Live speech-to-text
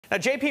Now,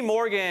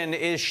 JPMorgan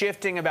is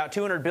shifting about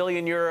 200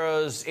 billion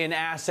euros in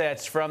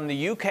assets from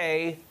the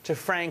UK to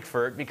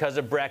Frankfurt because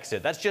of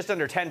Brexit. That's just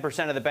under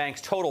 10% of the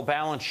bank's total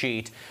balance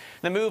sheet.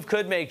 The move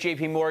could make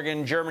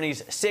JPMorgan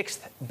Germany's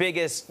sixth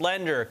biggest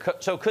lender.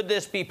 So could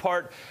this be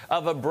part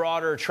of a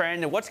broader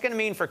trend? And what's going to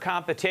mean for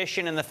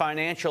competition in the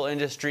financial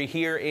industry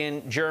here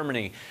in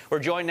Germany? We're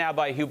joined now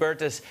by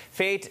Hubertus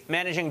Vaeth,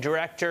 Managing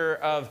Director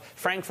of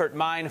Frankfurt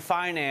Main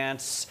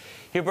Finance.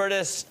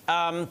 Hubertus,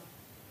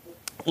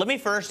 let me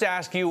first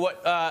ask you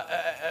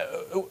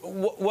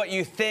what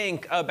you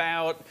think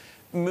about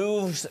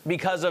moves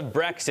because of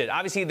Brexit.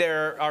 Obviously,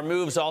 there are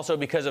moves also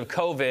because of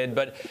COVID,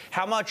 but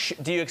how much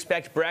do you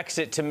expect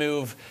Brexit to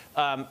move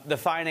the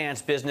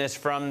finance business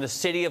from the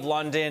City of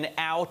London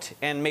out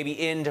and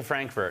maybe into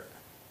Frankfurt?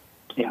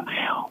 Yeah,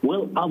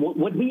 well,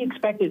 what we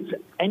expect is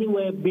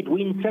anywhere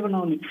between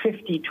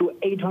 750 to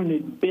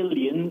 800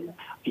 billion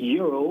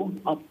euro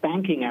of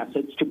banking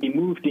assets to be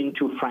moved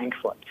into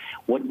Frankfurt.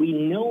 What we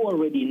know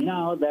already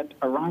now that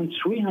around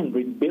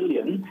 300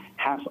 billion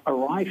have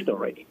arrived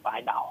already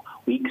by now.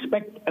 We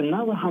expect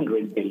another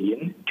 100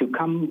 billion to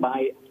come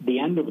by the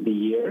end of the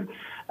year,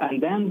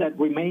 and then that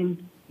remains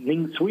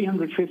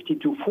 350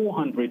 to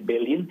 400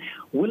 billion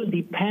will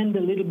depend a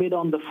little bit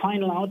on the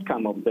final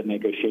outcome of the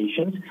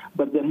negotiations,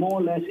 but they're more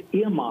or less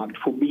earmarked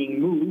for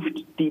being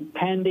moved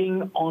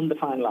depending on the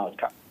final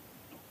outcome.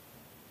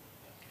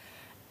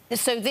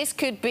 So this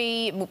could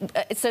be,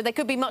 so there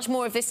could be much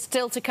more of this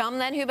still to come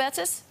then,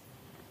 Hubertus,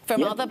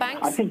 from other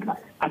banks?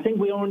 I think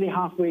we're only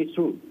halfway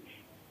through.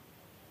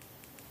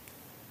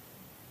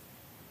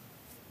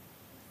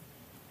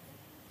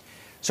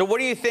 So what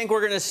do you think we're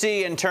going to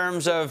see in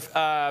terms of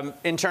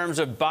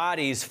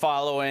bodies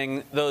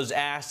following those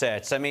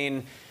assets? I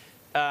mean,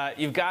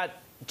 you've got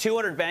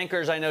 200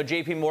 bankers. I know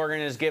JPMorgan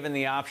is given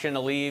the option to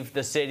leave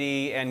the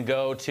city and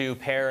go to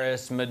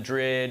Paris,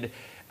 Madrid,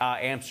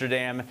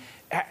 Amsterdam.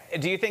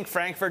 Do you think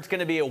Frankfurt's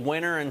going to be a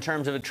winner in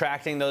terms of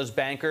attracting those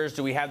bankers?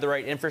 Do we have the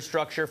right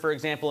infrastructure, for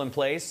example, in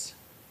place?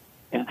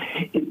 Yeah.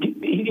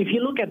 If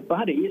you look at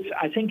bodies,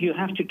 I think you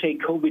have to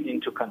take COVID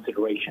into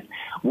consideration.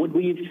 What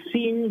we've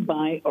seen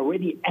by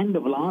already end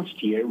of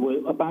last year were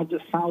about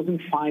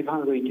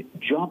 1,500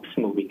 jobs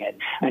moving in.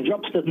 And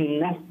jobs doesn't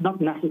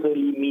not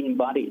necessarily mean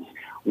bodies.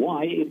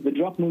 Why? If the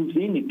job moves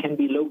in, it can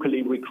be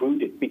locally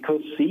recruited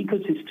because the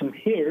ecosystem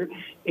here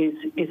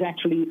is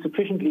actually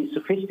sufficiently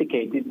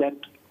sophisticated that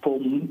for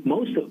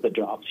most of the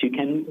jobs, you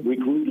can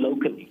recruit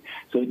locally.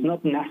 So it's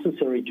not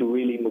necessary to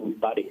really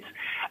move bodies.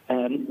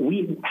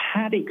 We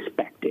had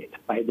expected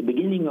by the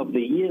beginning of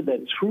the year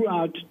that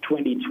throughout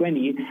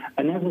 2020,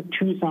 another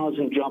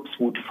 2,000 jobs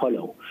would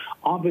follow.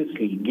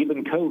 Obviously,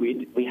 given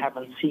COVID, we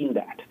haven't seen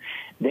that.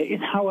 There is,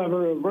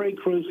 however, a very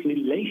close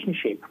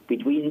relationship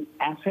between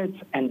assets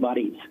and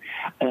bodies.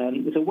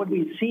 So what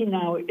we see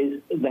now is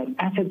that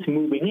assets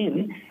moving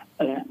in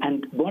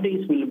and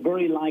bodies will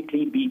very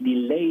likely be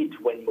delayed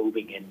when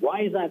moving in.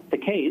 Why is that the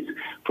case?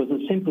 For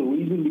the simple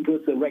reason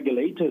because the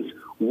regulators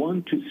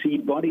want to see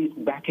bodies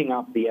backing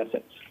up the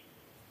assets.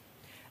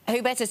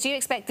 Hubertus, do you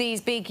expect these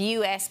big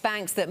US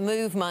banks that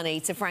move money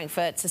to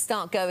Frankfurt to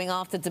start going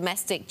after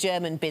domestic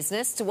German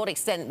business? To what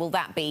extent will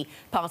that be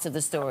part of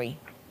the story?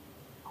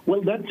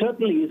 Well, that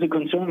certainly is a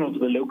concern of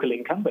the local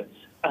incumbents.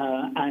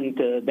 And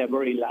they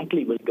very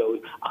likely will go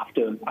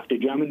after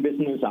German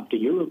business, after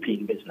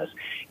European business.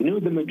 You know,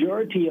 the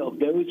majority of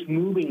those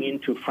moving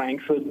into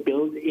Frankfurt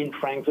build in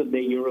Frankfurt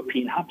their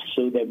European hubs,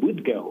 so they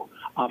would go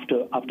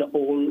after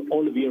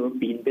all of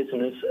European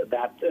business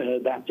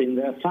that's in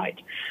their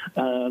site.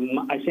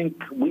 I think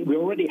we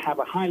already have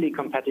a highly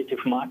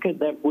competitive market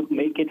that would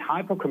make it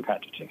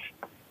hyper-competitive.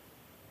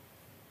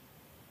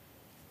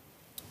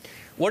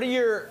 What are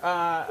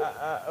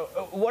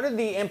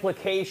the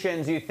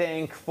implications, you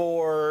think,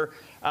 for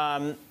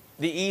the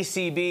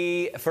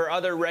ECB, for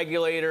other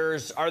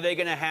regulators? Are they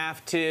going to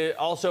have to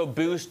also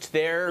boost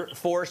their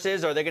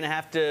forces? Are they going to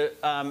have to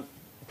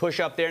push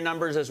up their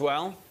numbers as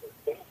well?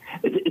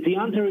 The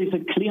answer is a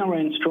clear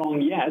and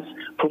strong yes.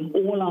 From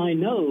all I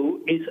know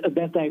is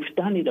that they've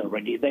done it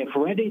already. They've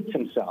read it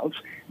themselves.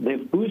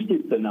 They've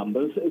boosted the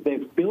numbers.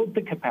 They've built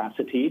the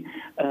capacity.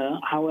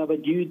 However,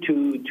 due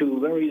to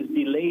various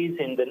delays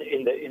in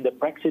the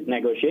Brexit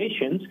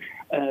negotiations,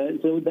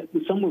 so that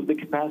some of the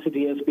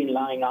capacity has been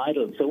lying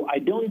idle. So I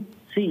don't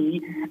see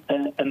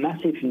a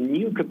massive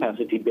new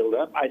capacity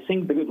build-up. I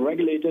think the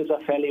regulators are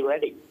fairly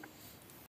ready.